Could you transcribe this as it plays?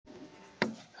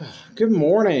Good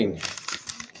morning.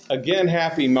 Again,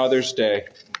 happy Mother's Day.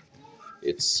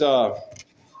 It's a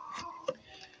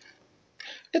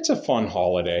fun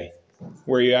holiday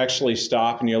where you actually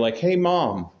stop and you're like, hey,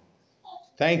 Mom,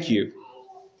 thank you.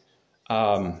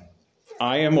 I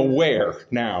am aware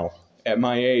now at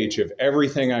my age of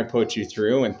everything I put you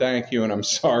through, and thank you, and I'm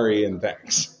sorry, and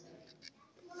thanks.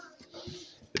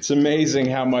 It's amazing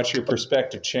how much your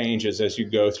perspective changes as you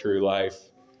go through life,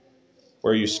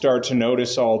 where you start to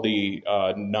notice all the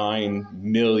 9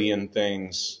 million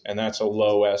things, and that's a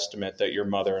low estimate that your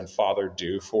mother and father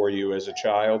do for you as a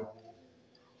child.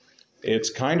 It's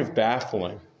kind of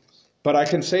baffling. But I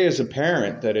can say as a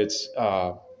parent that it's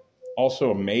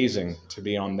also amazing to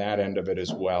be on that end of it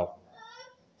as well.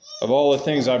 Of all the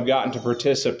things I've gotten to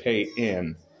participate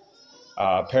in,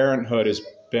 parenthood has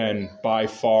been by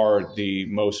far the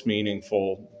most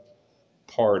meaningful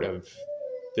part of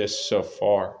this so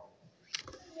far.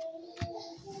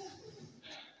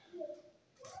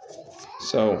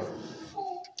 So,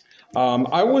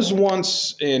 I was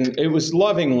once it was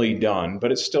lovingly done,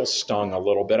 but it still stung a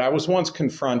little bit. I was once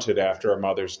confronted after a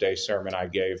Mother's Day sermon I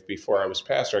gave before I was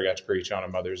pastor. I got to preach on a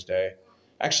Mother's Day,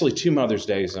 actually 2 Mother's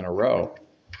Days in a row.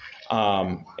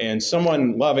 And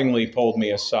someone lovingly pulled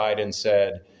me aside and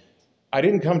said, I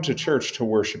didn't come to church to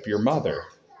worship your mother.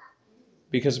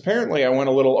 Because apparently I went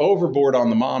a little overboard on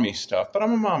the mommy stuff, but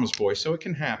I'm a mama's boy, so it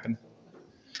can happen.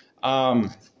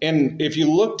 And if you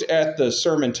looked at the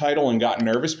sermon title and got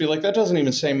nervous, be like, that doesn't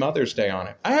even say Mother's Day on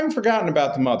it. I haven't forgotten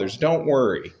about the mothers. Don't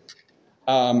worry.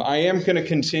 I am going to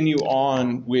continue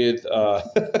on with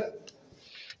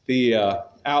the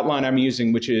outline I'm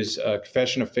using, which is a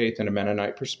Confession of Faith and a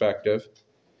Mennonite Perspective.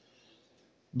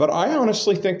 But I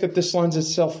honestly think that this lends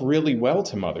itself really well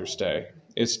to Mother's Day.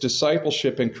 It's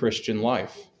discipleship in Christian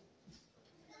life.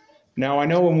 Now, I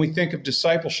know when we think of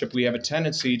discipleship, we have a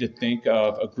tendency to think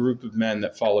of a group of men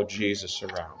that follow Jesus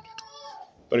around.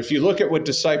 But if you look at what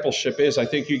discipleship is, I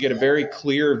think you get a very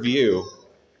clear view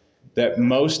that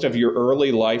most of your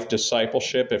early life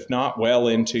discipleship, if not well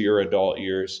into your adult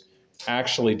years,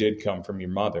 actually did come from your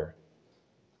mother.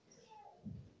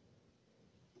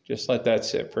 Just let that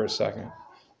sit for a second.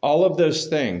 All of those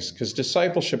things, because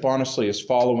discipleship, honestly, is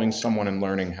following someone and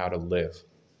learning how to live,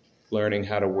 learning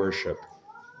how to worship,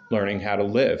 learning how to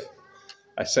live.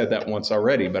 I said that once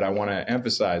already, but I want to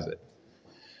emphasize it.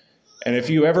 And if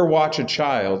you ever watch a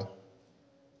child,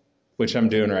 which I'm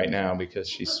doing right now because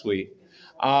she's sweet,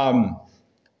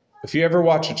 if you ever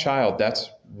watch a child, that's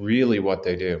really what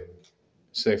they do.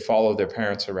 So they follow their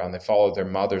parents around. They follow their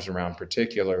mothers around,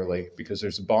 particularly because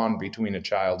there's a bond between a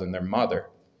child and their mother.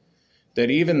 That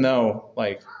even though,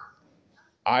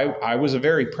 I was a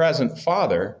very present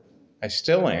father, I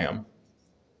still am,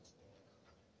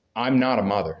 I'm not a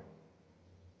mother,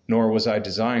 nor was I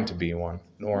designed to be one,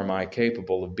 nor am I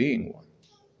capable of being one,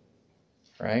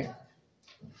 right?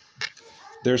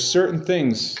 There's certain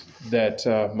things that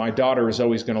my daughter is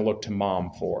always going to look to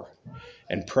Mom for,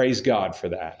 and praise God for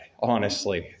that,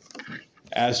 honestly.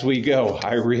 As we go,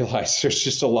 I realize there's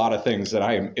just a lot of things that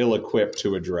I am ill-equipped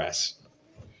to address.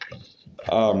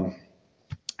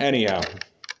 Anyhow,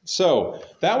 so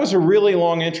that was a really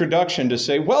long introduction to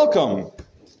say, welcome.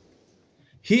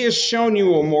 He has shown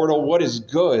you, O mortal, what is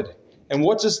good. And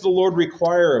what does the Lord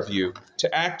require of you?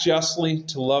 To act justly,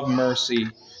 to love mercy,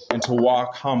 and to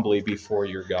walk humbly before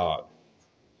your God.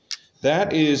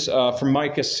 That is from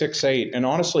Micah 6:8. And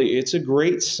honestly, it's a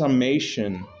great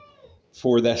summation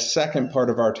for the second part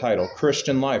of our title,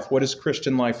 Christian life. What does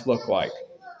Christian life look like?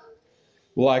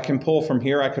 Well, I can pull from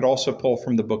here. I could also pull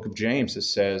from the book of James. It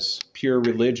says, pure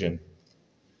religion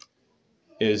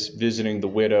is visiting the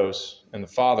widows and the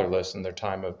fatherless in their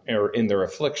time of, or in their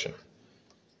affliction.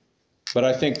 But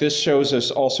I think this shows us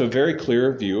also a very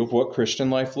clear view of what Christian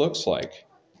life looks like.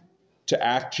 To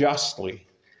act justly,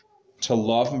 to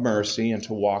love mercy, and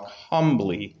to walk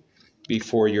humbly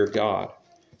before your God.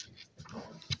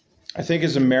 I think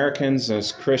as Americans,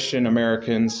 as Christian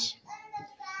Americans,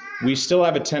 we still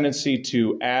have a tendency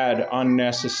to add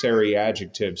unnecessary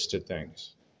adjectives to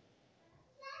things.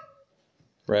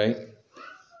 Right?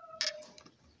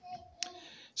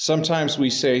 Sometimes we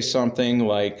say something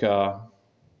like, and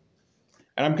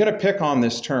I'm going to pick on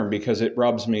this term because it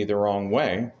rubs me the wrong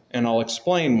way, and I'll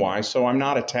explain why, so I'm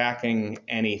not attacking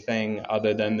anything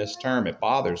other than this term. It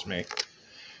bothers me.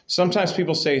 Sometimes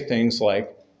people say things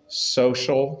like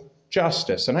social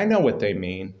justice, and I know what they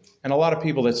mean. And a lot of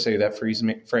people that say that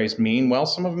phrase mean well.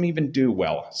 Some of them even do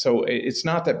well. So it's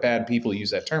not that bad people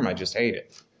use that term. I just hate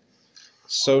it.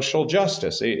 Social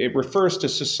justice. It refers to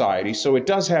society, so it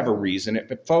does have a reason.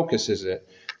 It focuses it.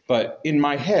 But in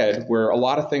my head, where a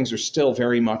lot of things are still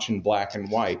very much in black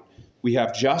and white, we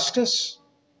have justice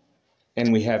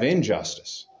and we have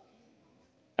injustice.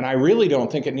 And I really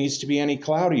don't think it needs to be any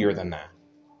cloudier than that.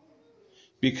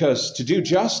 Because to do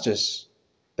justice,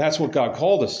 that's what God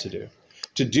called us to do.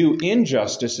 To do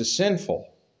injustice is sinful.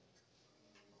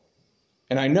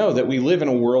 And I know that we live in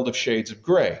a world of shades of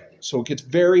gray, so it gets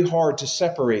very hard to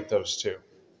separate those two.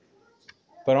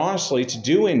 But honestly, to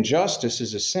do injustice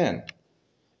is a sin.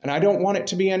 And I don't want it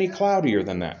to be any cloudier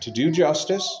than that. To do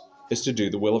justice is to do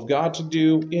the will of God. To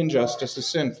do injustice is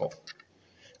sinful.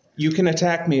 You can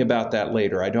attack me about that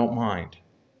later. I don't mind.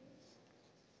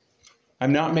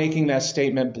 I'm not making that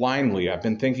statement blindly. I've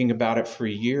been thinking about it for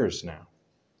years now.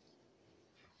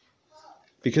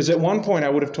 Because at one point I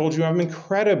would have told you I'm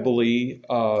incredibly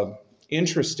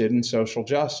interested in social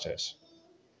justice.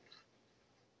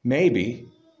 Maybe.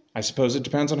 I suppose it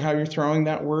depends on how you're throwing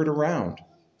that word around.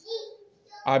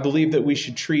 I believe that we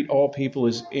should treat all people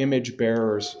as image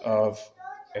bearers of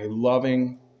a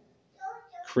loving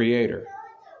Creator.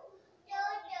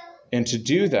 And to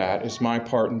do that is my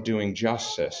part in doing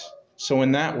justice. So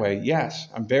in that way, yes,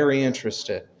 I'm very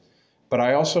interested. But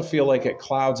I also feel like it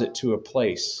clouds it to a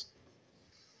place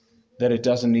that it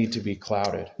doesn't need to be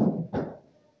clouded.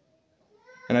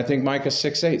 And I think Micah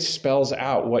 6:8 spells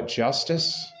out what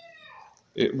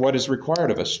what is required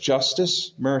of us: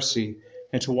 justice, mercy,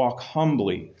 and to walk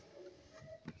humbly.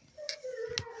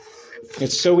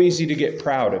 It's so easy to get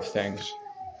proud of things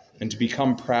and to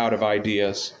become proud of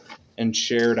ideas and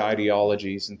shared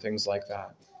ideologies and things like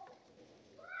that.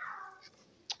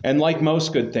 And like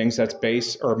most good things,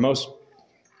 most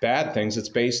bad things, it's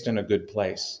based in a good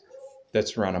place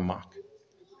that's run amok.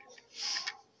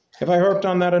 Have I harped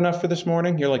on that enough for this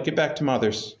morning? You're like, get back to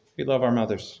mothers. We love our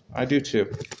mothers. I do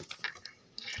too.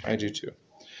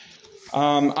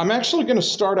 I'm actually going to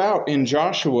start out in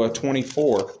Joshua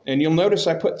 24. And you'll notice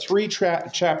I put 3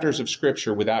 chapters of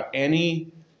Scripture without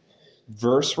any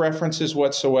verse references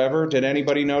whatsoever. Did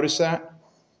anybody notice that?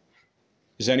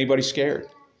 Is anybody scared?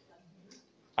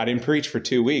 I didn't preach for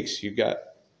 2 weeks.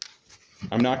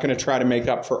 I'm not going to try to make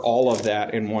up for all of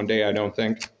that in one day, I don't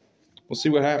think. We'll see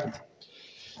what happens.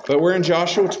 But we're in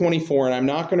Joshua 24, and I'm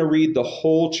not going to read the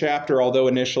whole chapter, although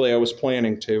initially I was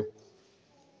planning to.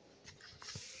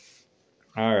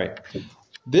 All right.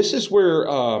 This is where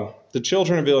the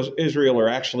children of Israel are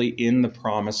actually in the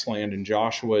promised land, and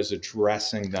Joshua is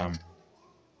addressing them.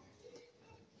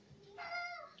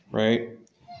 Right?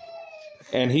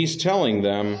 And he's telling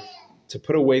them to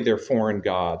put away their foreign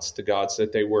gods, the gods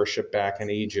that they worship back in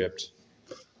Egypt,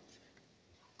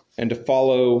 and to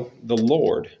follow the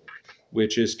Lord,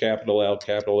 which is capital L,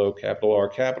 capital O, capital R,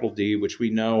 capital D, which we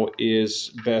know is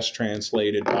best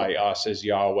translated by us as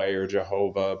Yahweh or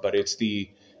Jehovah, but it's the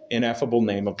ineffable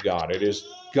name of God. It is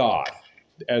God,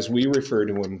 as we refer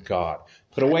to him, God.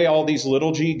 Put away all these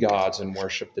little g gods and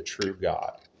worship the true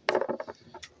God.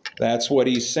 That's what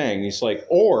he's saying. He's like,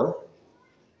 or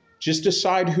just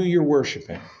decide who you're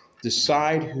worshiping.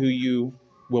 Decide who you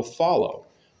will follow.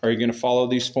 Are you going to follow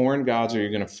these foreign gods, or are you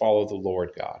going to follow the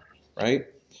Lord God? Right?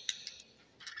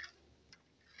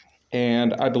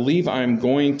 And I believe I'm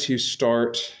going to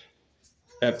start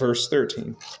at verse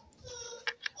 13.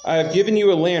 I have given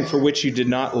you a land for which you did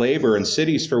not labor, and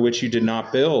cities for which you did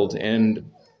not build,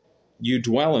 and you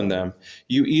dwell in them.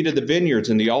 You eat of the vineyards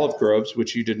and the olive groves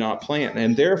which you did not plant,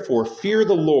 and therefore fear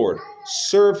the Lord.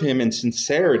 Serve him in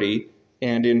sincerity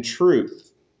and in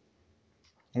truth.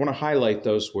 I want to highlight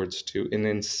those words too.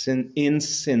 In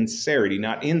sincerity,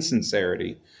 not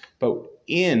insincerity, but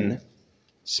in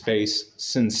space,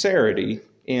 sincerity,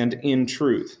 and in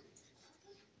truth.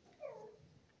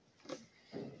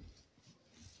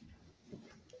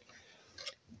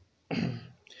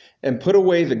 And put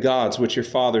away the gods which your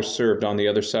fathers served on the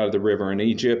other side of the river in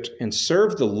Egypt, and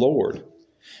serve the Lord.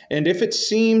 And if it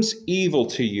seems evil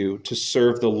to you to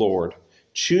serve the Lord,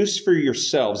 choose for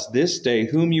yourselves this day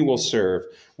whom you will serve,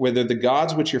 whether the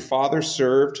gods which your fathers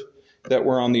served that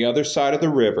were on the other side of the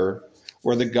river,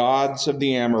 or the gods of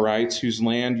the Amorites whose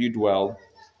land you dwell.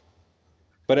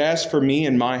 But as for me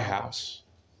and my house,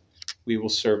 we will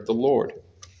serve the Lord.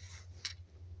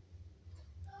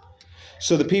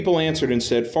 So the people answered and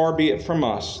said, Far be it from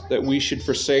us that we should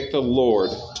forsake the Lord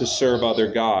to serve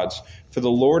other gods. For the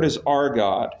Lord is our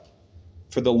God.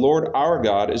 For the Lord our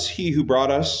God is he who brought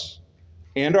us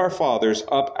and our fathers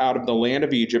up out of the land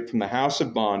of Egypt from the house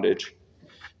of bondage,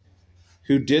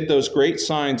 who did those great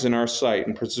signs in our sight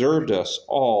and preserved us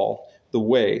all the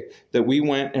way that we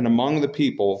went and among the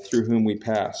people through whom we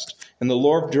passed. And the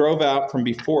Lord drove out from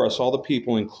before us all the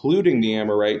people, including the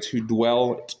Amorites who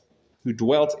dwelt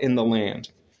in the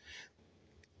land.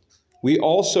 We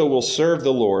also will serve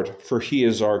the Lord, for he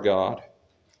is our God."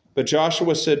 But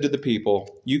Joshua said to the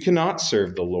people, "You cannot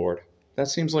serve the Lord." That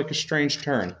seems like a strange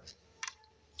turn.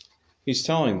 He's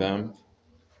telling them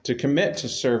to commit to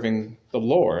serving the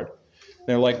Lord.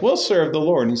 They're like, "We'll serve the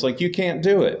Lord." And he's like, "You can't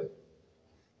do it."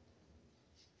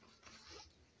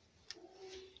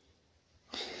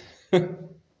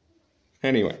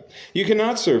 Anyway, you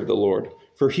cannot serve the Lord,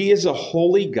 for he is a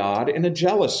holy God and a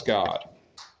jealous God.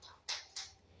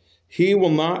 He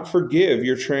will not forgive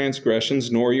your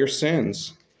transgressions nor your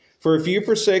sins. For if you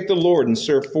forsake the Lord and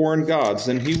serve foreign gods,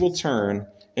 then he will turn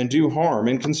and do harm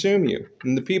and consume you.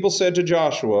 And the people said to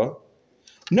Joshua,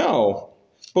 "No,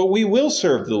 but we will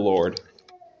serve the Lord."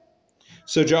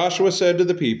 So Joshua said to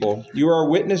the people, "You are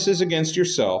witnesses against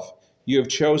yourself. You have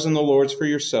chosen the Lord for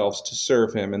yourselves to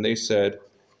serve him." And they said,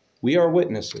 "We are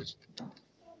witnesses."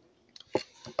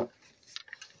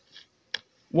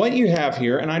 What you have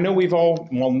here, and I know we've all,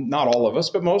 well, not all of us,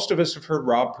 but most of us have heard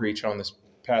Rob preach on this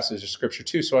passage of Scripture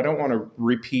too, so I don't want to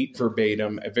repeat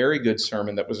verbatim a very good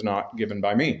sermon that was not given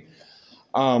by me.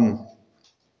 But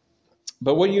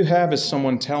what you have is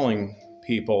someone telling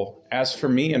people, "As for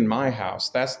me and my house,"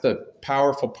 that's the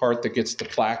powerful part that gets the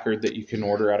placard that you can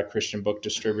order at a Christian book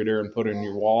distributor and put on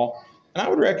your wall. And I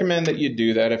would recommend that you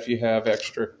do that if you have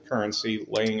extra currency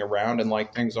laying around and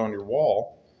like things on your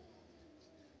wall.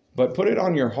 But put it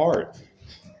on your heart.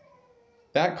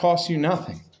 That costs you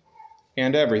nothing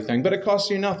and everything, but it costs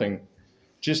you nothing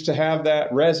just to have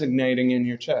that resonating in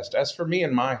your chest. "As for me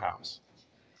and my house,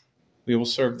 we will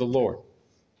serve the Lord."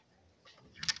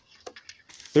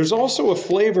 There's also a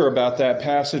flavor about that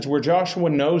passage where Joshua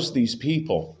knows these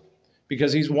people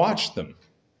because he's watched them.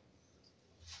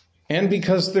 And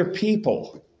because they're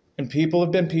people. And people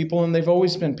have been people, and they've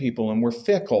always been people, and we're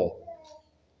fickle.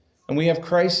 And we have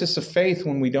crisis of faith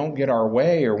when we don't get our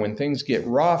way or when things get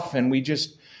rough, and we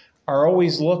just are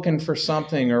always looking for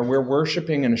something, or we're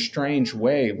worshiping in a strange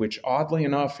way, which oddly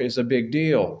enough is a big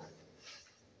deal.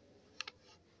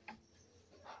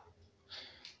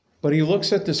 But he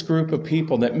looks at this group of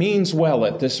people that means well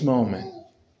at this moment,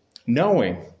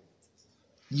 knowing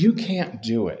you can't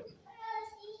do it.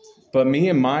 But me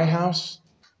and my house,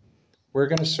 we're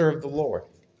going to serve the Lord.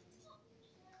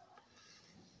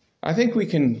 I think we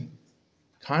can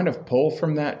kind of pull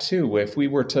from that too. If we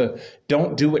were to,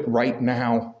 don't do it right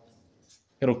now,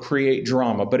 it'll create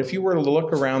drama. But if you were to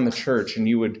look around the church and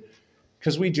you would,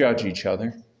 because we judge each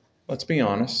other, let's be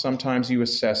honest, sometimes you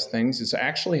assess things. It's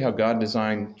actually how God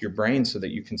designed your brain so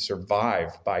that you can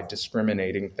survive by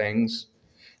discriminating things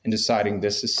and deciding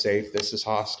this is safe, this is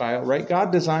hostile, right?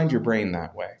 God designed your brain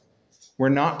that way. We're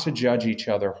not to judge each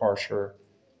other harsher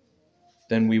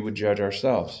than we would judge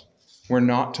ourselves. We're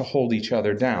not to hold each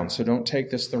other down, so don't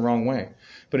take this the wrong way.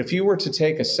 But if you were to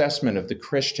take assessment of the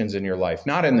Christians in your life,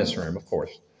 not in this room, of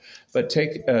course, but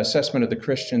take assessment of the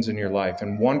Christians in your life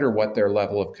and wonder what their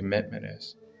level of commitment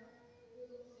is.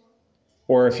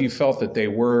 Or if you felt that they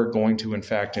were going to, in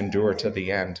fact, endure to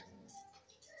the end.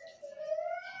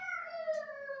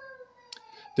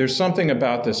 There's something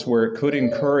about this where it could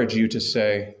encourage you to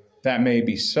say, that may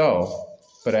be so,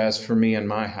 but as for me and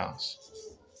my house,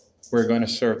 we're going to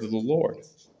serve the Lord.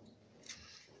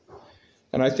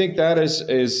 And I think that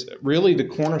is really the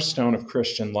cornerstone of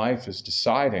Christian life, is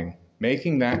deciding,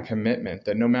 making that commitment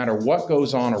that no matter what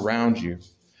goes on around you,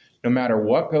 no matter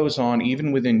what goes on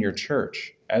even within your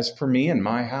church, as for me and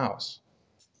my house,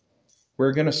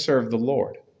 we're going to serve the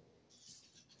Lord.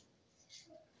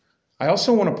 I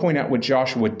also want to point out what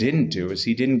Joshua didn't do is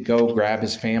he didn't go grab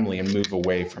his family and move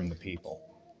away from the people.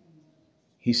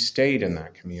 He stayed in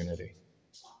that community.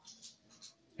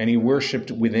 And he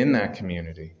worshiped within that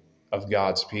community of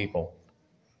God's people.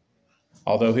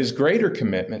 Although his greater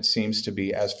commitment seems to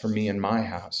be, as for me and my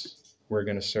house, we're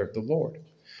going to serve the Lord.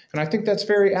 And I think that's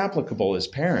very applicable as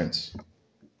parents.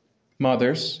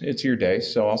 Mothers, it's your day,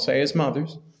 so I'll say as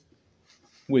mothers,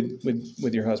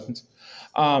 with your husbands,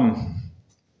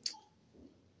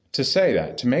 to say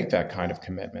that, to make that kind of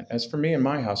commitment. As for me and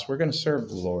my house, we're going to serve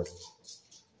the Lord.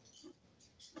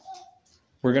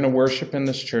 We're going to worship in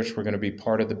this church. We're going to be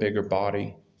part of the bigger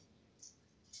body.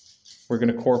 We're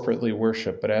going to corporately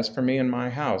worship. But as for me and my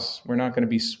house, we're not going to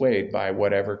be swayed by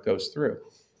whatever goes through.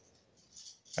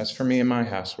 As for me and my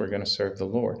house, we're going to serve the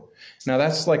Lord. Now,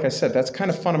 that's, like I said, that's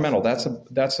kind of fundamental.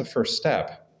 That's a first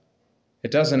step.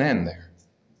 It doesn't end there.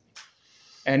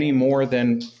 Any more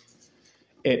than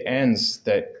it ends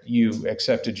that you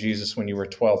accepted Jesus when you were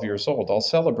 12 years old. I'll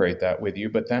celebrate that with you,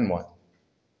 but then what?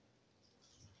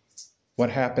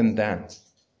 What happened then?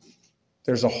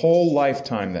 There's a whole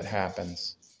lifetime that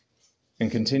happens and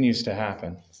continues to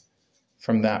happen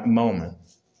from that moment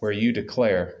where you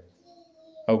declare,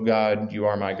 "Oh God, you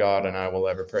are my God, and I will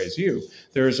ever praise you."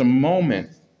 There is a moment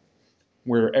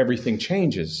where everything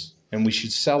changes, and we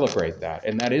should celebrate that.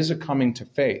 And that is a coming to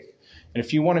faith. And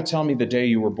if you want to tell me the day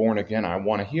you were born again, I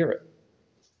want to hear it.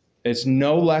 It's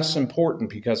no less important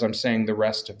because I'm saying the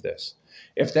rest of this.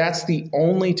 If that's the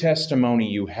only testimony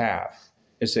you have,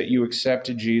 is that you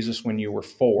accepted Jesus when you were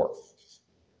 4,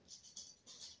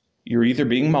 you're either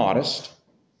being modest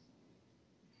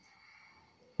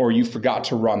or you forgot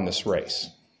to run this race.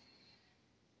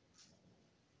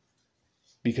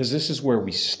 Because this is where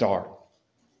we start.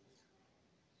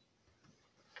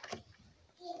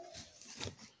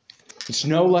 It's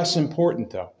no less important,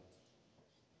 though.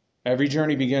 Every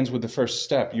journey begins with the first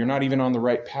step. You're not even on the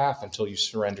right path until you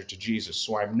surrender to Jesus.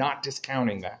 So I'm not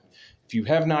discounting that. If you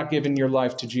have not given your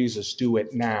life to Jesus, do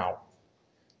it now.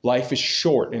 Life is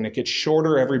short, and it gets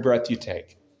shorter every breath you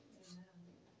take.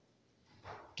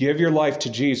 Give your life to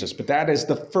Jesus, but that is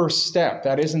the first step.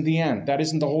 That isn't the end. That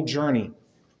isn't the whole journey.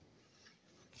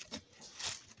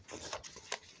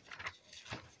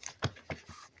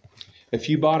 If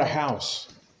you bought a house,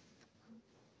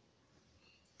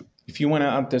 if you went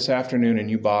out this afternoon and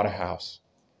you bought a house,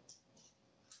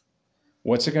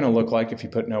 what's it going to look like if you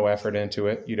put no effort into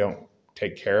it? You don't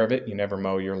take care of it. You never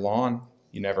mow your lawn.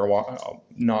 You never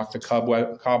knock the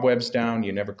cobwebs down.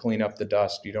 You never clean up the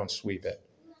dust. You don't sweep it.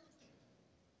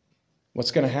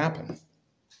 What's going to happen?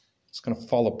 It's going to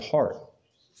fall apart.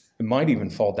 It might even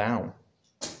fall down.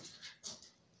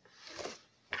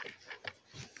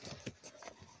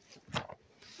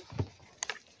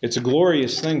 It's a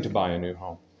glorious thing to buy a new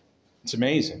home. It's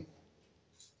amazing.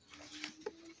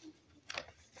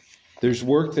 There's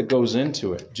work that goes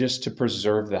into it just to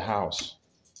preserve the house.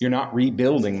 You're not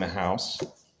rebuilding the house.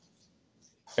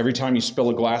 Every time you spill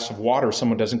a glass of water,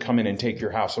 someone doesn't come in and take your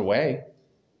house away.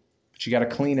 But you got to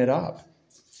clean it up.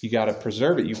 You got to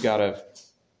preserve it. You've got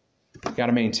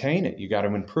to maintain it. You got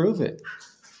to improve it.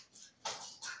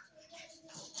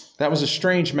 That was a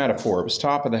strange metaphor. It was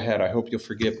top of the head. I hope you'll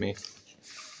forgive me.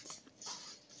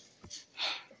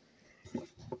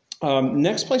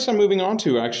 Next place I'm moving on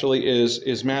to actually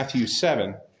is Matthew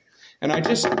 7. And I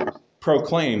just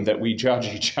proclaim that we judge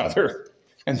each other.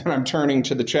 And then I'm turning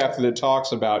to the chapter that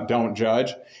talks about don't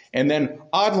judge. And then,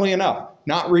 oddly enough,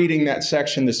 not reading that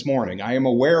section this morning. I am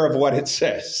aware of what it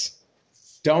says.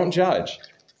 Don't judge.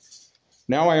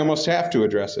 Now I almost have to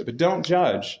address it, but don't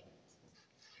judge.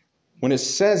 When it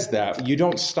says that, you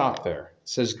don't stop there. It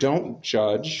says don't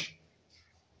judge.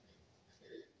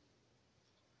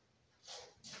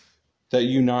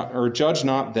 Judge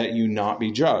not that you not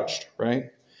be judged,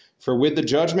 right? For with the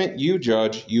judgment you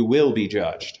judge, you will be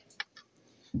judged.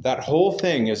 That whole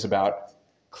thing is about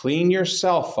clean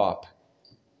yourself up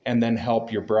and then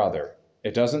help your brother.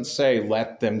 It doesn't say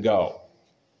let them go.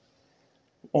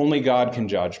 Only God can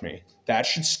judge me. That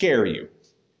should scare you.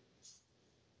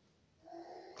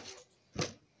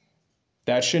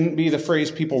 That shouldn't be the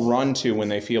phrase people run to when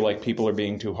they feel like people are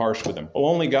being too harsh with them.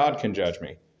 Only God can judge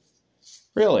me.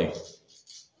 Really?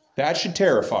 That should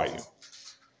terrify you.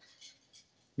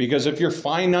 Because if your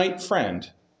finite friend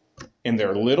in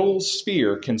their little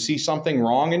sphere can see something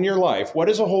wrong in your life, what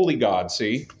does a holy God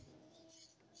see?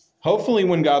 Hopefully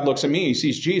when God looks at me, he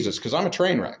sees Jesus, because I'm a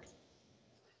train wreck.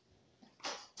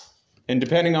 And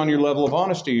depending on your level of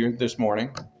honesty this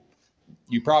morning,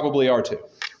 you probably are too.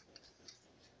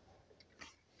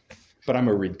 But I'm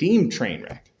a redeemed train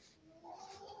wreck.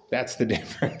 That's the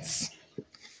difference.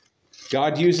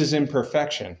 God uses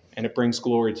imperfection, and it brings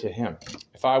glory to him.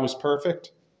 If I was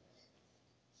perfect,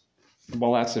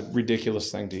 well, that's a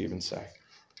ridiculous thing to even say.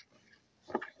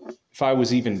 If I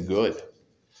was even good,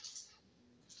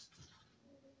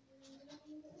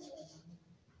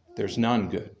 there's none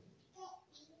good.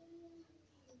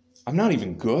 I'm not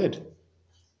even good.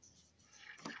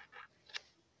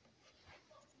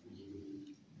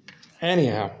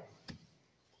 Anyhow,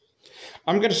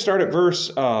 I'm going to start at verse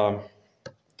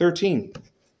 13.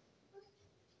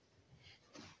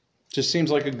 Just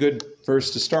seems like a good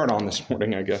verse to start on this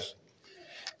morning, I guess.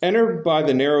 Enter by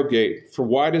the narrow gate, for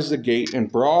wide is the gate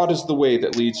and broad is the way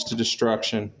that leads to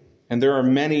destruction, and there are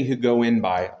many who go in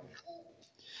by it.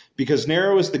 Because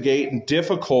narrow is the gate and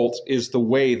difficult is the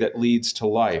way that leads to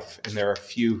life, and there are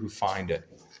few who find it.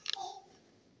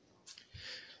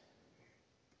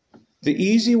 The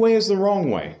easy way is the wrong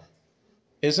way,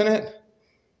 isn't it?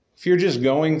 If you're just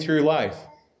going through life,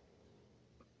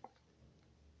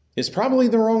 it's probably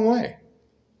the wrong way.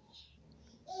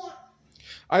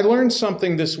 I learned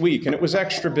something this week, and it was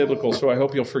extra biblical, so I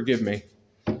hope you'll forgive me.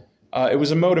 It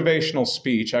was a motivational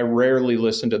speech. I rarely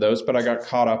listen to those, but I got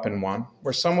caught up in one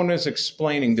where someone is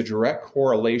explaining the direct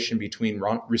correlation between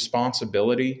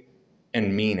responsibility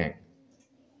and meaning.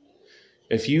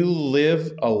 If you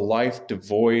live a life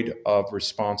devoid of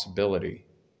responsibility,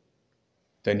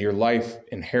 then your life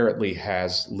inherently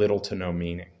has little to no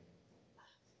meaning.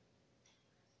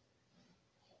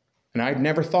 And I'd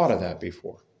never thought of that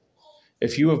before.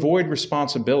 If you avoid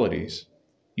responsibilities,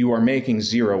 you are making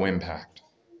zero impact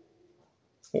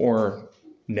or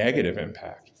negative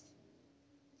impact.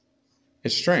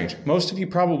 It's strange. Most of you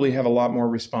probably have a lot more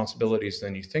responsibilities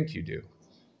than you think you do.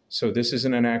 So this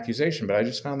isn't an accusation, but I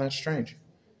just found that strange.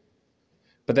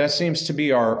 But that seems to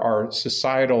be our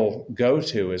societal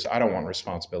go-to is, I don't want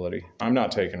responsibility. I'm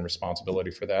not taking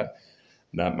responsibility for that.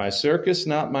 Not my circus,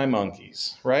 not my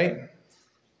monkeys, right?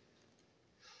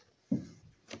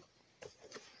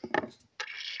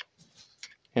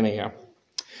 Anyhow,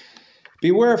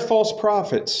 beware of false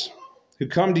prophets who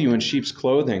come to you in sheep's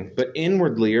clothing, but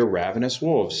inwardly are ravenous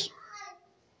wolves.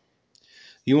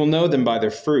 You will know them by their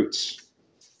fruits.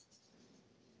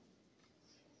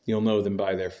 You'll know them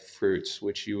by their fruits,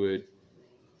 which you would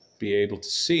be able to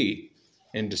see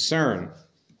and discern.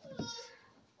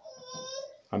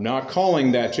 I'm not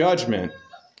calling that judgment,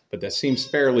 but that seems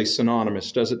fairly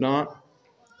synonymous, does it not?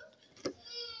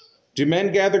 Do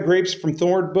men gather grapes from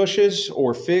thorn bushes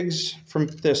or figs from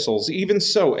thistles? Even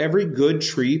so, every good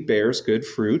tree bears good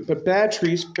fruit, but bad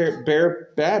trees bear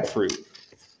bad fruit.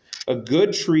 A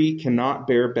good tree cannot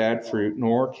bear bad fruit,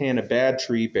 nor can a bad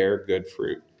tree bear good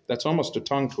fruit. That's almost a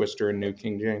tongue twister in New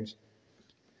King James.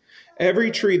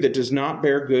 Every tree that does not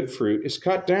bear good fruit is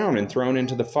cut down and thrown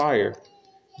into the fire.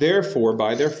 Therefore,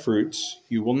 by their fruits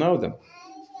you will know them.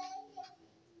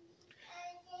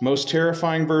 Most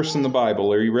terrifying verse in the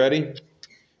Bible. Are you ready?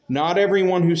 Not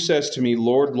everyone who says to me,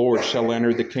 Lord, Lord, shall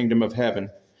enter the kingdom of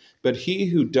heaven, but he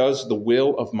who does the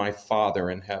will of my Father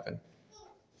in heaven.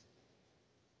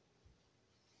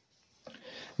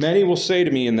 Many will say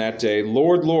to me in that day,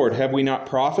 Lord, Lord, have we not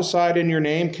prophesied in your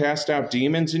name, cast out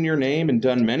demons in your name, and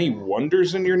done many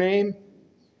wonders in your name?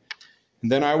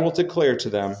 And then I will declare to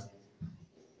them,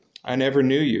 I never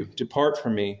knew you. Depart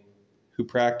from me, who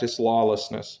practice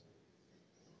lawlessness.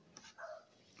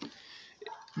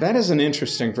 That is an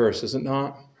interesting verse, is it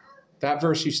not? That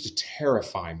verse used to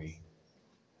terrify me.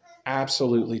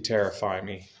 Absolutely terrify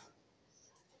me.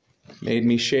 Made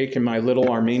me shake in my little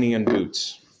Armenian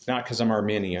boots. Not because I'm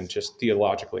Armenian, just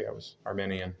theologically I was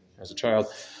Armenian as a child.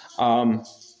 I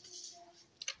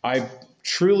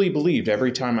truly believed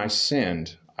every time I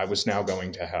sinned, I was now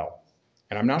going to hell.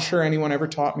 And I'm not sure anyone ever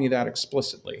taught me that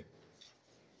explicitly.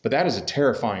 But that is a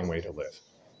terrifying way to live.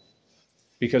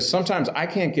 Because sometimes I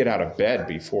can't get out of bed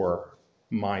before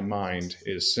my mind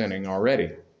is sinning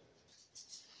already.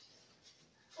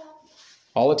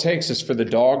 All it takes is for the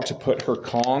dog to put her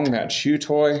Kong, that chew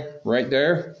toy, right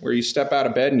there, where you step out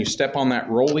of bed and you step on that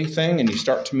rolly thing and you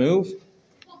start to move.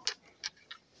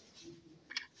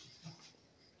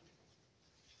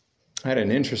 I had an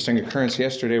interesting occurrence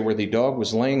yesterday where the dog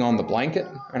was laying on the blanket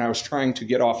and I was trying to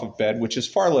get off of bed, which is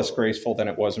far less graceful than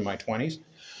it was in my 20s.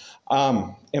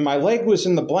 And my leg was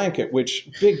in the blanket, which,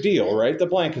 big deal, right? The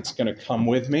blanket's going to come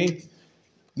with me.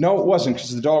 No, it wasn't,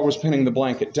 because the dog was pinning the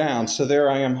blanket down. So there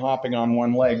I am hopping on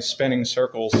one leg, spinning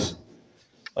circles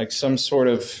like some sort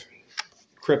of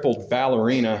crippled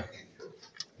ballerina.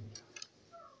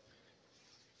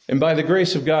 And by the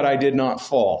grace of God, I did not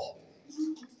fall.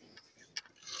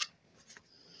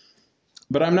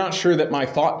 But I'm not sure that my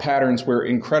thought patterns were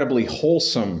incredibly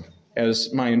wholesome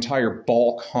as my entire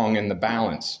bulk hung in the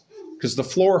balance. Because the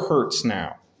floor hurts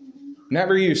now.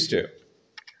 Never used to.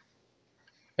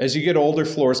 As you get older,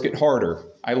 floors get harder.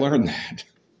 I learned that.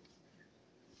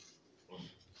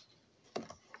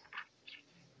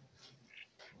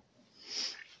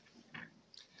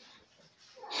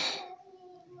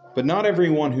 But not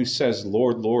everyone who says,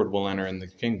 Lord, Lord, will enter in the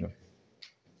kingdom.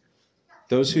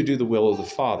 Those who do the will of the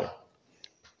Father.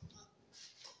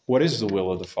 What is the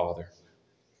will of the Father?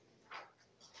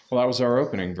 Well, that was our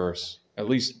opening verse. At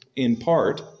least in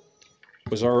part,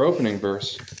 was our opening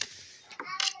verse.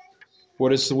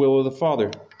 What is the will of the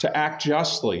Father? To act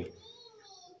justly,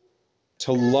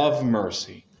 to love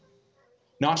mercy,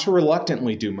 not to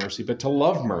reluctantly do mercy, but to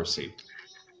love mercy,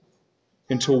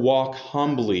 and to walk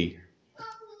humbly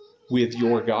with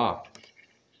your God.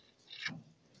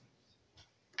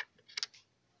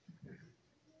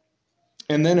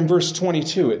 And then in verse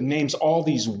 22, it names all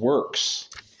these works.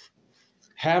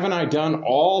 Haven't I done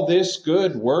all this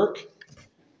good work?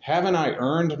 Haven't I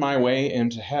earned my way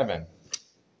into heaven?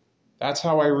 That's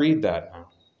how I read that now.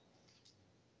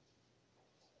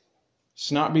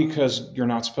 It's not because you're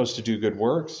not supposed to do good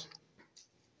works.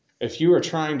 If you are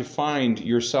trying to find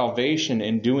your salvation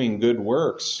in doing good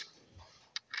works,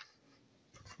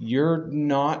 you're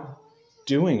not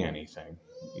doing anything.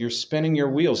 You're spinning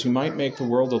your wheels. You might make the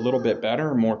world a little bit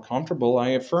better and more comfortable. I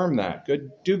affirm that.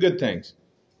 Do good things.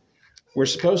 We're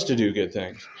supposed to do good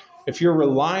things. If you're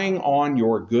relying on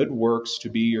your good works to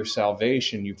be your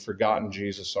salvation, you've forgotten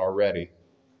Jesus already.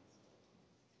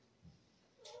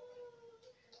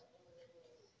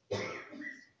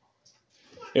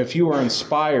 If you are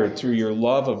inspired through your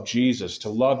love of Jesus to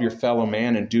love your fellow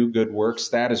man and do good works,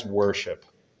 that is worship.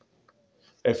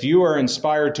 If you are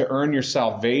inspired to earn your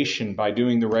salvation by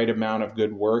doing the right amount of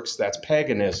good works, that's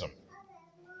paganism.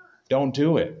 Don't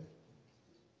do it.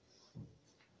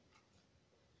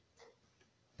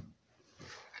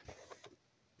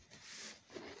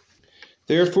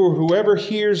 Therefore, whoever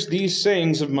hears these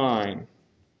sayings of mine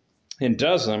and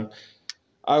does them,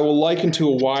 I will liken to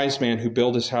a wise man who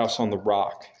built his house on the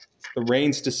rock. The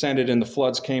rains descended and the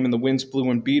floods came and the winds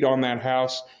blew and beat on that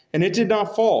house, and it did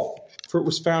not fall, for it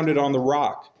was founded on the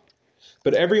rock.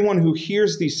 But everyone who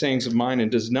hears these sayings of mine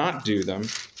and does not do them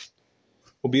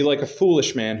will be like a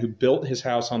foolish man who built his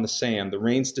house on the sand. The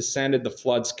rains descended, the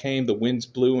floods came, the winds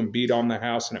blew and beat on the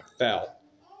house, and it fell.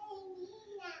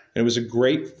 And it was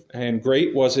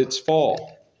great was its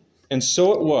fall. And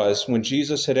so it was, when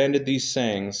Jesus had ended these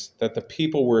sayings, that the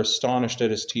people were astonished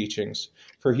at his teachings,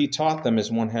 for he taught them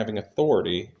as one having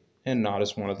authority and not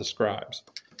as one of the scribes.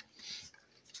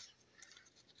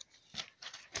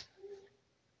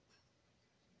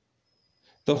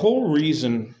 The whole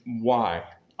reason why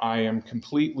I am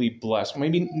completely blessed,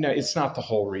 no, it's not the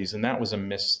whole reason. That was a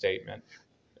misstatement.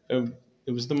 It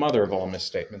was the mother of all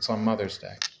misstatements on Mother's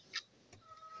Day.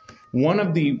 One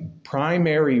of the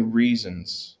primary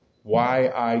reasons why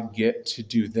I get to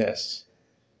do this,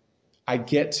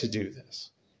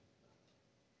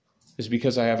 is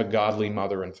because I have a godly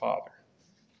mother and father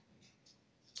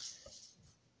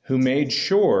who made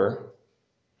sure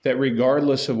that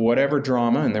regardless of whatever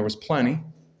drama, and there was plenty,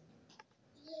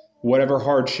 whatever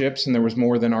hardships, and there was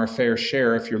more than our fair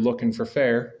share if you're looking for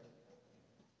fair,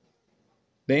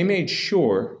 they made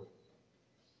sure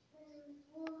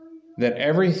that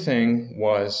everything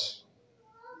was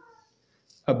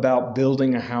about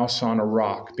building a house on a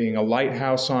rock. Being a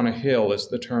lighthouse on a hill is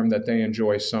the term that they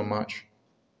enjoy so much.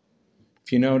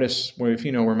 If you notice, if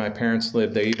you know where my parents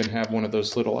live, they even have one of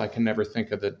those little, I can never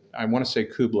think of it, I want to say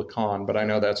Kubla Khan, but I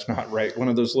know that's not right. One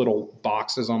of those little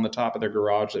boxes on the top of their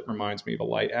garage that reminds me of a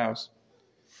lighthouse.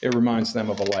 It reminds them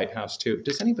of a lighthouse too.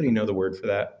 Does anybody know the word for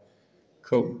that?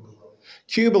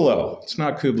 Cubulo. It's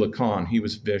not Kubla Khan. He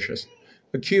was vicious.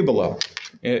 A cubulo.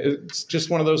 It's just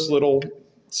one of those little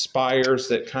spires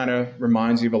that kind of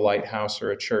reminds you of a lighthouse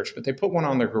or a church, but they put one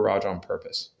on their garage on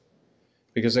purpose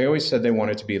because they always said they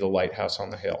wanted to be the lighthouse on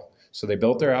the hill. So they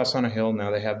built their house on a hill. Now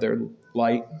they have their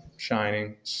light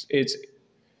shining. It's,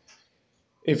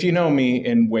 if you know me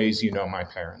in ways, you know my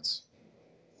parents.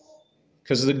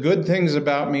 Because the good things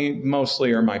about me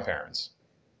mostly are my parents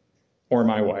or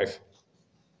my wife.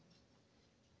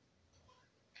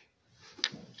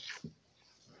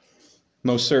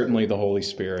 Most certainly the Holy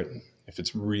Spirit, if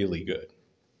it's really good.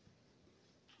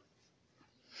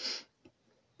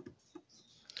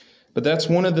 But that's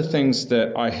one of the things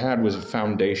that I had was a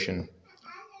foundation,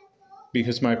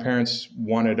 because my parents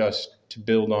wanted us to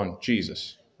build on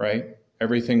Jesus, right?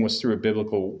 Everything was through a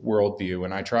biblical worldview,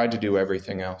 and I tried to do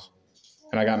everything else.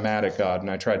 And I got mad at God,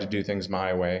 and I tried to do things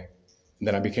my way. And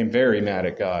then I became very mad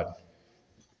at God.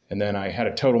 And then I had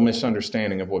a total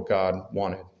misunderstanding of what God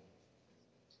wanted.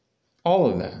 All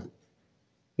of that.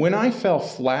 When I fell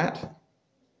flat,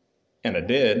 and I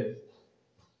did,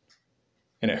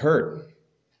 and it hurt,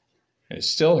 and it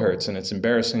still hurts, and it's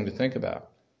embarrassing to think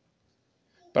about.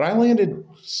 But I landed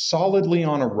solidly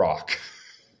on a rock.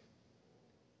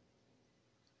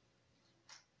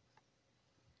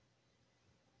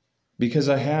 Because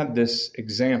I had this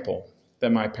example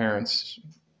that my parents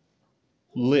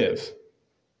live,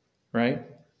 right?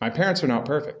 My parents are not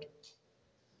perfect.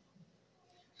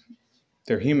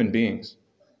 They're human beings.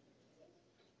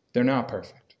 They're not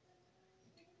perfect.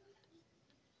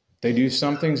 They do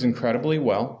some things incredibly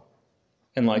well,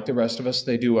 and like the rest of us,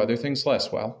 they do other things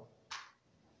less well,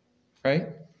 right?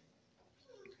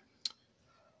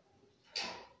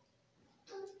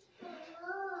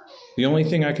 The only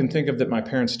thing I can think of that my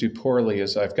parents do poorly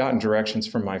is I've gotten directions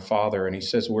from my father, and he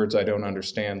says words I don't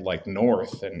understand, like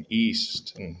north and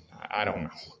east, and I don't know.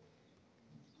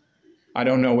 I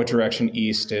don't know what direction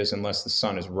east is unless the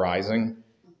sun is rising,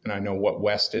 and I know what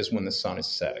west is when the sun is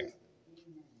setting.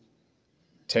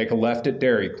 Take a left at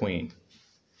Dairy Queen.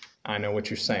 I know what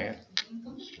you're saying,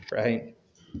 right?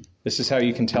 This is how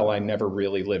you can tell I never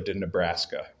really lived in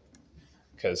Nebraska,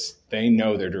 because they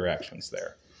know their directions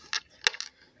there.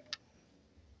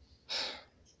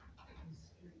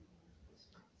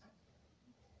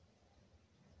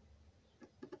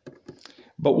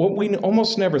 But what we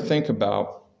almost never think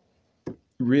about,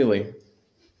 really,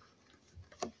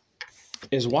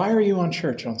 is why are you on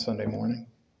church on Sunday morning?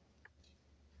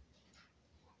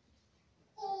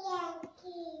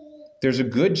 There's a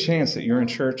good chance that you're in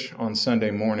church on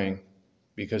Sunday morning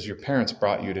because your parents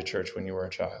brought you to church when you were a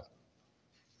child.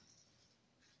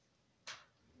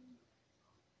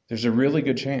 There's a really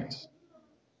good chance.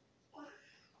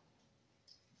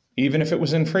 Even if it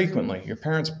was infrequently, your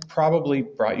parents probably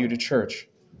brought you to church,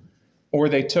 or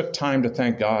they took time to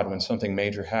thank God when something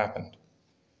major happened,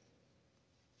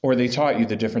 or they taught you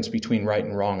the difference between right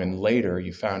and wrong, and later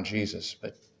you found Jesus.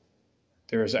 But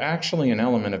there is actually an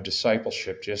element of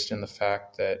discipleship just in the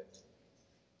fact that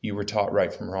you were taught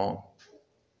right from wrong.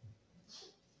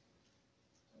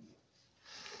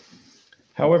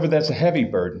 However, that's a heavy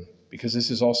burden, because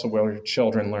this is also where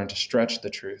children learn to stretch the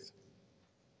truth.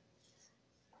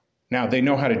 Now, they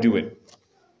know how to do it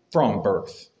from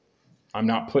birth. I'm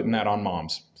not putting that on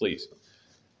moms, please.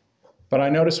 But I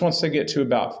notice once they get to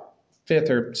about 5th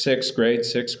or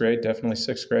 6th grade, definitely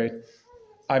 6th grade,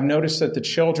 I've noticed that the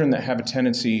children that have a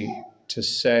tendency to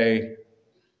say,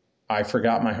 I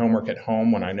forgot my homework at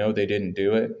home when I know they didn't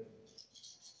do it,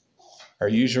 are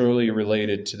usually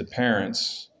related to the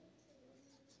parents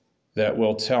that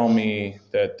will tell me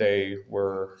that they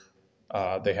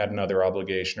had another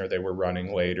obligation, or they were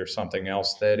running late, or something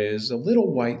else that is a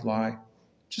little white lie,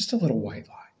 just a little white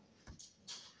lie.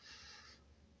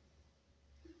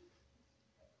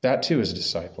 That too is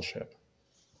discipleship.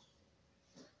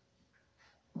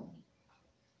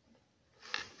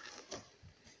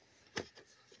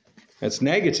 That's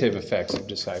negative effects of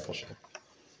discipleship.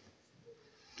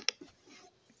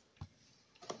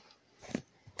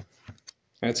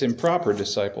 That's improper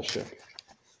discipleship.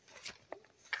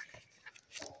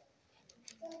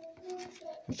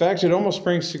 In fact, it almost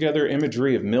brings together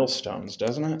imagery of millstones,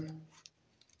 doesn't it?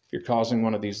 If you're causing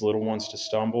one of these little ones to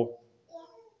stumble.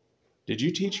 Did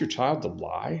you teach your child to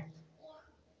lie?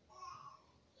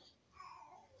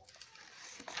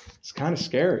 It's kind of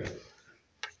scary.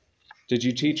 Did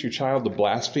you teach your child to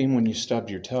blaspheme when you stubbed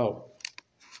your toe?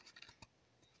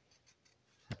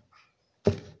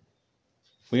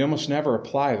 We almost never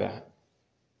apply that.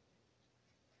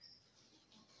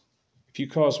 If you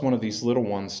cause one of these little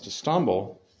ones to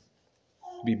stumble,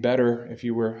 it'd be better if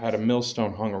you had a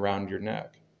millstone hung around your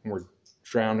neck and were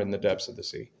drowned in the depths of the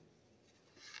sea.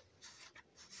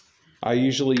 I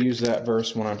usually use that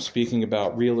verse when I'm speaking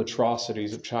about real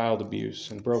atrocities of child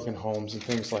abuse and broken homes and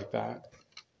things like that.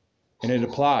 And it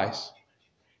applies.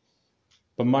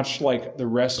 But much like the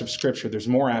rest of Scripture, there's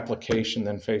more application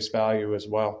than face value as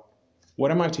well. What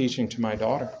am I teaching to my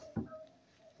daughter?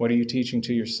 What are you teaching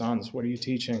to your sons? What are you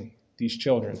teaching these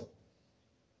children?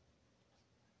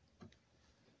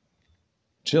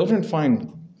 Children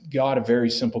find God a very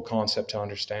simple concept to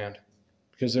understand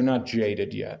because they're not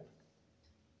jaded yet.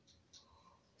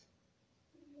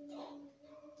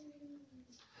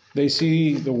 They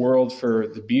see the world for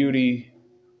the beauty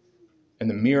and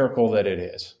the miracle that it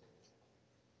is.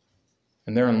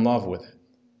 And they're in love with it.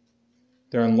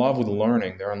 They're in love with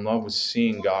learning. They're in love with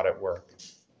seeing God at work.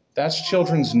 That's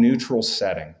children's neutral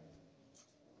setting.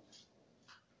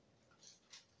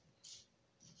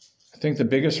 I think the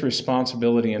biggest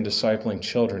responsibility in discipling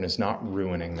children is not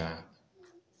ruining that.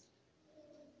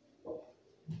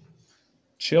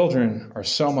 Children are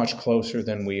so much closer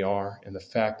than we are in the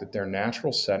fact that their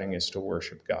natural setting is to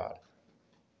worship God.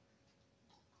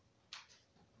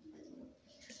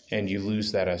 And you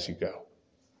lose that as you go.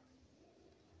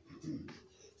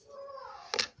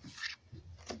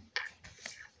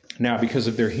 Now, because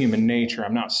of their human nature,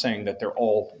 I'm not saying that they're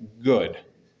all good.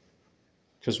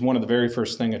 Because one of the very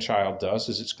first thing a child does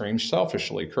is it screams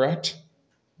selfishly, correct?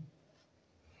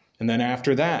 And then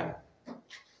after that,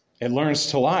 it learns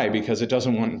to lie because it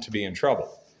doesn't want to be in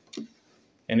trouble.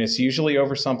 And it's usually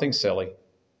over something silly.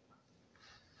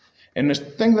 And the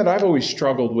thing that I've always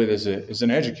struggled with as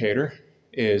an educator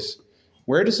is,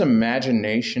 where does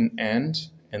imagination end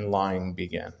and lying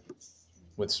begin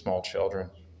with small children?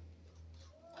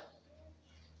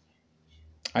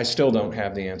 I still don't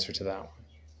have the answer to that one.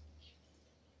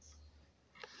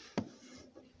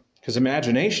 Because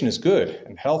imagination is good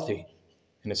and healthy,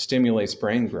 and it stimulates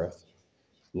brain growth.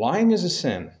 Lying is a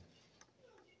sin.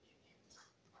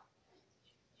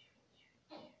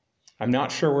 I'm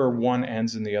not sure where one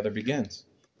ends and the other begins.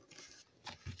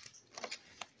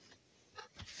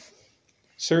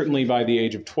 Certainly by the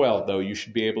age of 12, though, you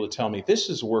should be able to tell me this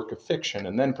is a work of fiction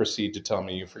and then proceed to tell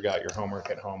me you forgot your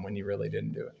homework at home when you really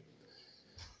didn't do it.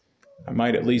 I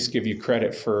might at least give you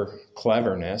credit for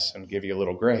cleverness and give you a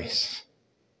little grace.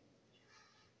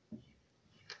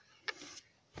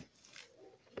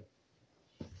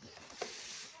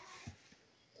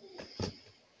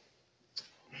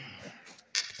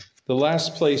 The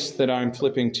last place that I'm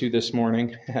flipping to this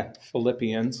morning,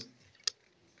 Philippians.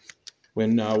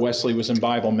 When Wesley was in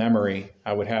Bible memory,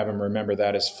 I would have him remember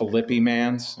that as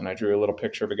Philippimans, and I drew a little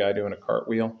picture of a guy doing a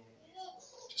cartwheel.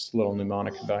 Just a little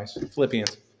mnemonic device.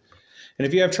 Philippians. And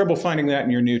if you have trouble finding that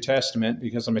in your New Testament,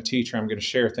 because I'm a teacher, I'm going to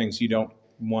share things you don't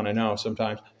want to know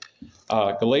sometimes.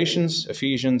 Galatians,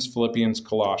 Ephesians, Philippians,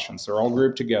 Colossians. They're all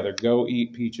grouped together. Go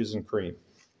eat peaches and cream. In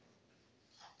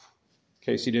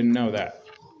case you didn't know that.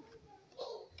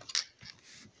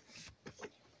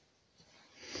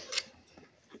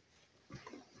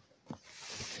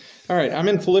 All right, I'm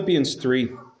in Philippians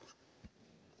 3.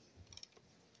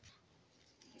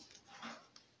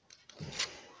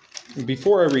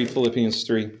 Before I read Philippians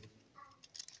 3,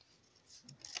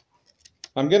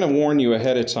 I'm going to warn you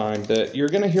ahead of time that you're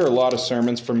going to hear a lot of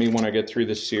sermons from me when I get through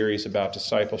this series about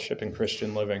discipleship and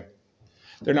Christian living.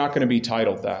 They're not going to be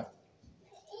titled that.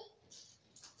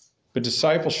 But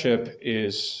discipleship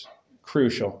is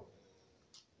crucial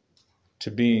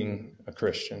to being a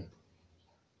Christian.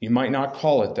 You might not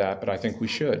call it that, but I think we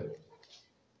should.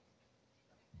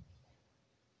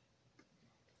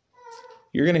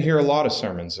 You're going to hear a lot of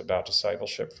sermons about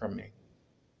discipleship from me.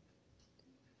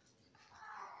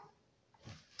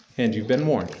 And you've been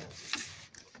warned.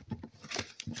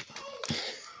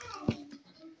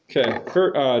 Okay,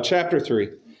 chapter 3.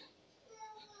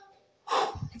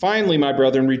 Finally, my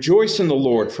brethren, rejoice in the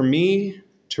Lord. For me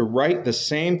to write the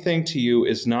same thing to you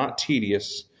is not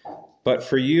tedious, but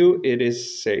for you it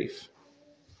is safe.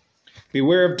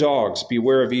 Beware of dogs,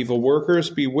 beware of evil workers,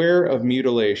 beware of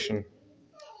mutilation.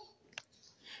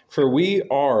 For we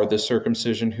are the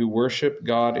circumcision who worship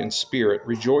God in spirit,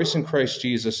 rejoice in Christ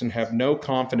Jesus, and have no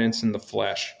confidence in the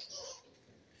flesh.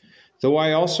 Though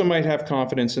I also might have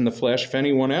confidence in the flesh, if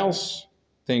anyone else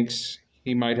thinks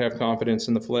he might have confidence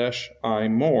in the flesh, I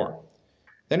more.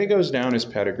 Then he goes down his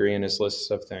pedigree and his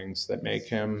lists of things that make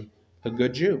him a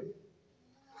good Jew.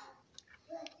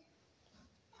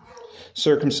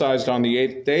 Circumcised on the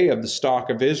 8th day, of the stock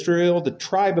of Israel, the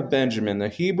tribe of Benjamin, the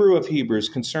Hebrew of Hebrews,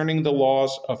 concerning the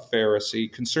laws of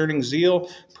Pharisee, concerning zeal,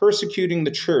 persecuting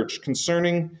the church,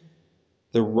 concerning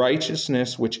the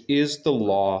righteousness which is the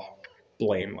law,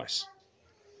 blameless.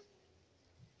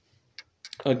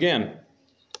 Again,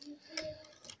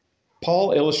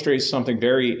 Paul illustrates something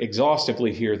very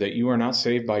exhaustively here, that you are not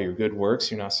saved by your good works,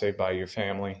 you're not saved by your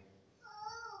family.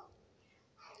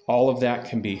 All of that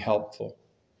can be helpful.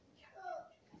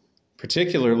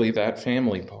 Particularly that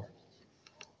family part.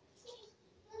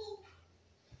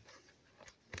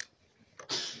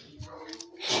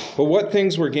 But what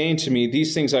things were gained to me,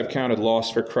 these things I've counted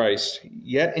loss for Christ.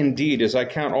 Yet indeed, as I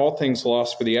count all things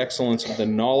lost for the excellence of the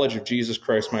knowledge of Jesus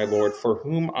Christ my Lord, for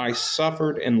whom I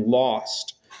suffered and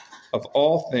lost of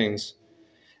all things,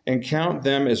 and count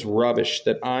them as rubbish,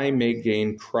 that I may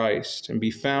gain Christ, and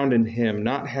be found in him,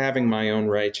 not having my own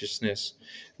righteousness,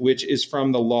 which is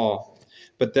from the law,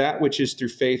 but that which is through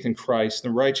faith in Christ,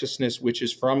 the righteousness which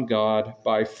is from God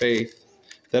by faith,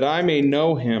 that I may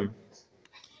know him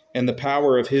and the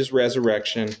power of his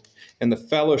resurrection and the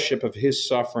fellowship of his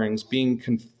sufferings, being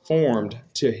conformed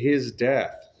to his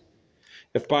death,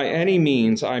 if by any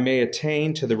means I may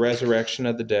attain to the resurrection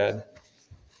of the dead.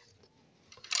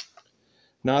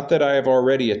 Not that I have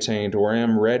already attained or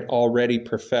am already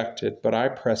perfected, but I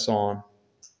press on,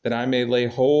 that I may lay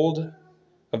hold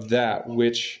of that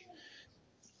which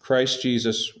Christ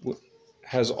Jesus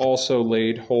has also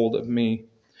laid hold of me.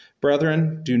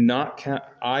 Brethren,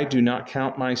 I do not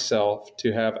count myself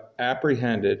to have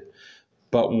apprehended,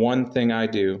 but one thing I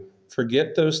do.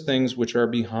 Forget those things which are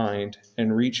behind,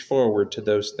 and reach forward to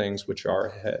those things which are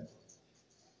ahead.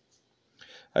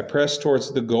 I press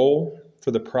towards the goal for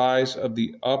the prize of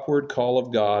the upward call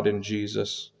of God in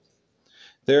Jesus.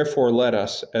 Therefore let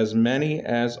us, as many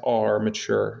as are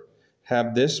mature,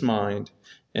 have this mind,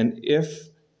 and if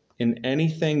in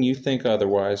anything you think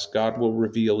otherwise, God will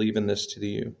reveal even this to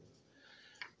you.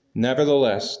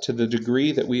 Nevertheless, to the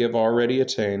degree that we have already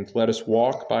attained, let us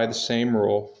walk by the same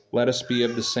rule. Let us be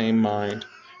of the same mind.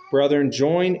 Brethren,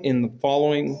 join in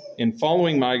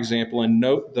following my example, and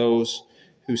note those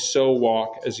who so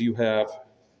walk as you have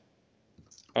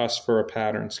us for a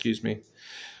pattern.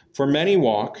 For many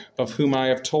walk, of whom I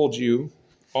have told you,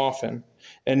 often,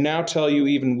 and now tell you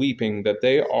even weeping that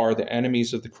they are the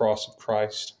enemies of the cross of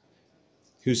Christ,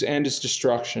 whose end is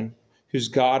destruction, whose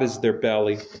God is their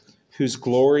belly, whose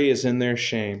glory is in their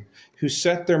shame, who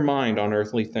set their mind on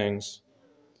earthly things.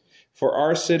 For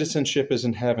our citizenship is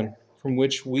in heaven, from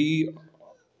which we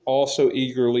also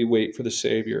eagerly wait for the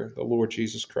Savior, the Lord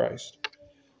Jesus Christ,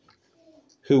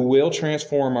 who will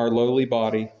transform our lowly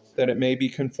body, that it may be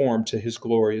conformed to his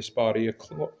glorious body,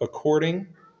 according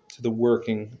to the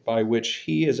working by which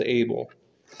he is able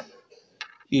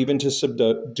even to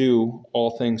subdue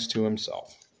all things to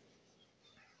himself.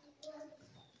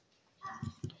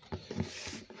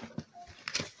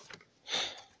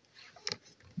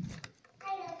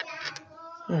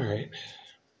 All right.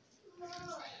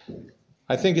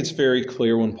 I think it's very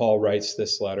clear when Paul writes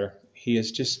this letter. He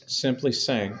is just simply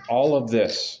saying all of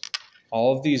this,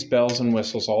 all of these bells and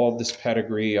whistles, all of this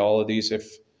pedigree, all of these,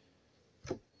 if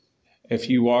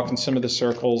you walk in some of the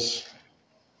circles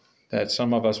that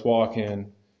some of us walk in,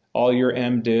 all your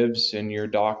MDivs and your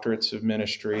doctorates of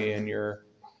ministry and your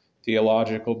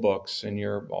theological books and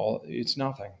it's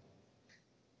nothing.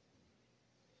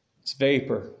 It's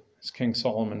vapor, as King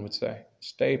Solomon would say.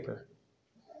 It's vapor.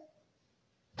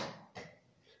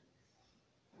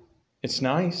 It's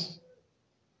nice.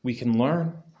 We can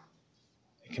learn.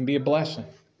 It can be a blessing.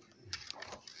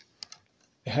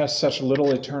 It has such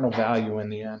little eternal value in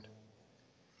the end.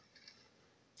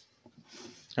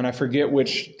 And I forget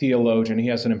which theologian, he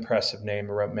has an impressive name,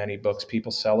 he wrote many books,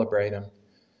 people celebrate him.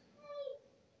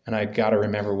 And I got to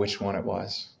remember which one it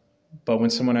was. But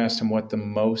when someone asked him what the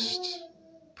most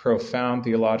profound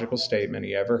theological statement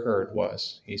he ever heard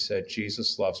was, he said,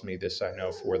 "Jesus loves me, this I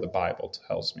know, for the Bible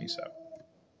tells me so."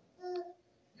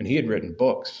 And he had written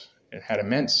books and had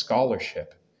immense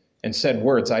scholarship and said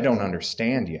words I don't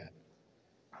understand yet.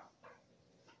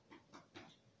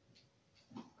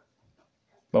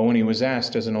 But when he was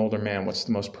asked as an older man, what's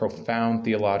the most profound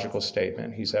theological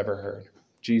statement he's ever heard?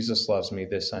 Jesus loves me,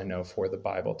 this I know, for the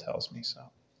Bible tells me so.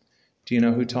 Do you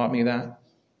know who taught me that?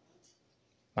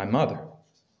 My mother.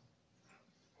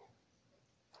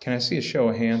 Can I see a show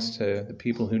of hands to the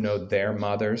people who know their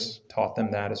mothers taught them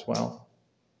that as well?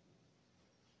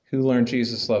 Who learned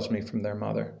Jesus loves me from their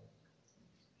mother?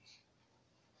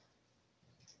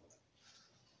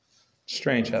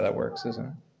 Strange how that works, isn't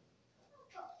it?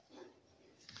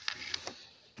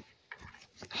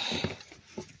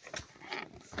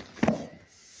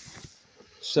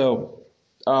 So,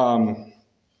 I'm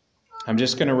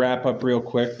just going to wrap up real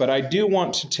quick, but I do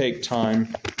want to take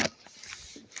time.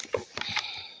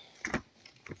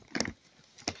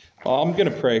 I'm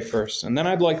going to pray first, and then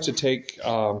I'd like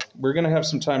to we're going to have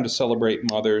some time to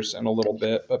celebrate mothers in a little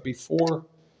bit, but before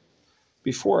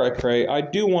I pray, I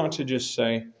do want to just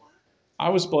say, I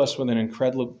was blessed with an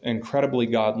incredibly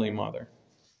godly mother.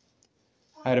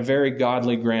 I had a very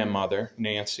godly grandmother,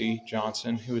 Nancy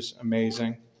Johnson, who was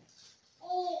amazing.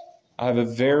 I have a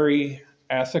very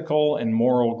ethical and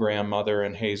moral grandmother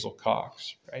in Hazel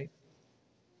Cox, right?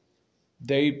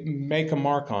 They make a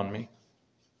mark on me.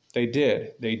 They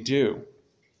did. They do.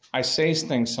 I say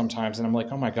things sometimes and I'm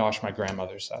like, oh my gosh, my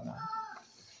grandmother said that.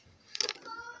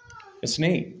 It's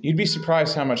neat. You'd be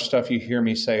surprised how much stuff you hear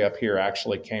me say up here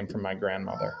actually came from my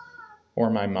grandmother or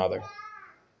my mother.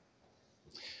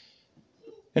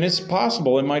 And it's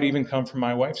possible it might even come from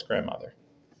my wife's grandmother,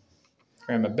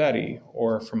 Grandma Betty,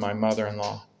 or from my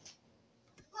mother-in-law,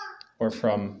 or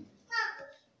from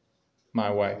my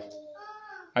wife.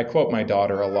 I quote my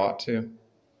daughter a lot too.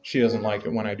 She doesn't like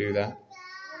it when I do that.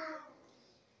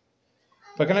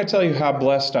 But can I tell you how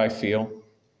blessed I feel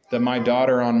that my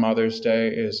daughter on Mother's Day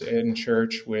is in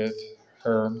church with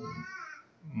her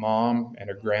mom and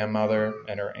her grandmother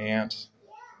and her aunt.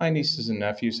 My nieces and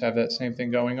nephews have that same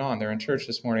thing going on. They're in church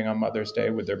this morning on Mother's Day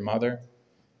with their mother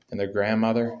and their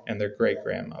grandmother and their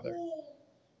great-grandmother.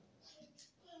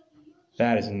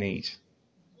 That is neat.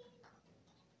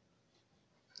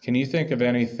 Can you think of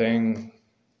anything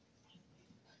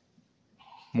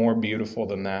more beautiful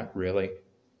than that, really?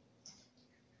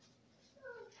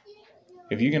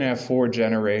 If you can have 4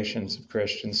 generations of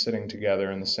Christians sitting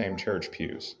together in the same church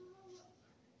pews,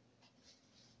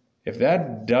 if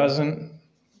that doesn't,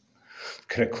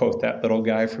 could I quote that little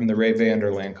guy from the Ray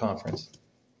Vander Laan conference?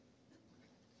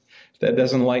 If that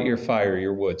doesn't light your fire,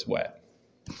 your wood's wet.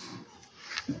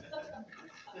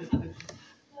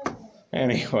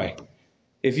 Anyway,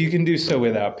 if you can do so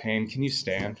without pain, can you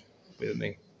stand with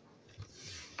me?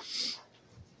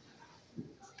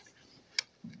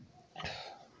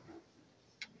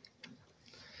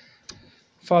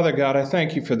 Father God, I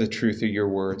thank you for the truth of your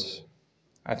words.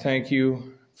 I thank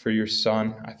you for your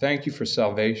Son. I thank you for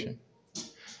salvation.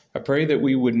 I pray that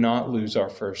we would not lose our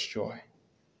first joy,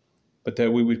 but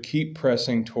that we would keep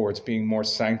pressing towards being more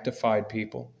sanctified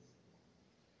people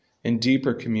in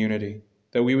deeper community,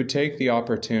 that we would take the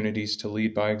opportunities to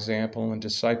lead by example and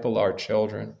disciple our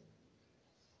children,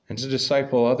 and to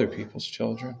disciple other people's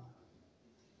children,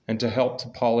 and to help to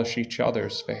polish each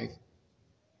other's faith.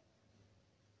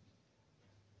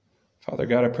 Father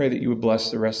God, I pray that you would bless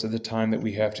the rest of the time that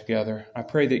we have together. I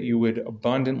pray that you would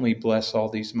abundantly bless all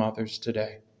these mothers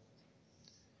today.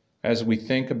 As we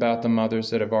think about the mothers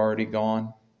that have already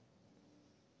gone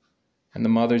and the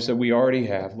mothers that we already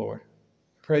have, Lord,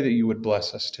 I pray that you would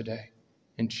bless us today.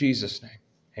 In Jesus' name,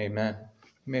 amen.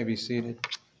 You may be seated.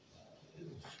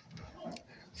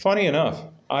 Funny enough,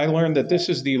 I learned that this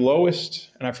is the lowest,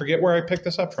 and I forget where I picked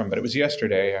this up from, but it was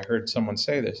yesterday. I heard someone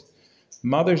say this.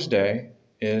 Mother's Day,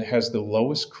 it has the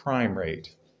lowest crime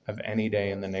rate of any day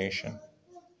in the nation.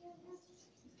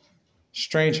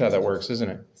 Strange how that works, isn't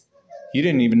it? You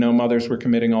didn't even know mothers were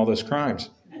committing all those crimes.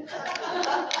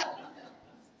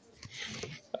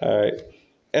 All right.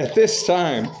 At this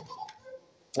time,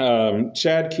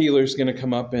 Chad Keeler's going to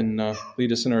come up and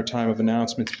lead us in our time of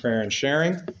announcements, prayer, and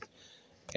sharing.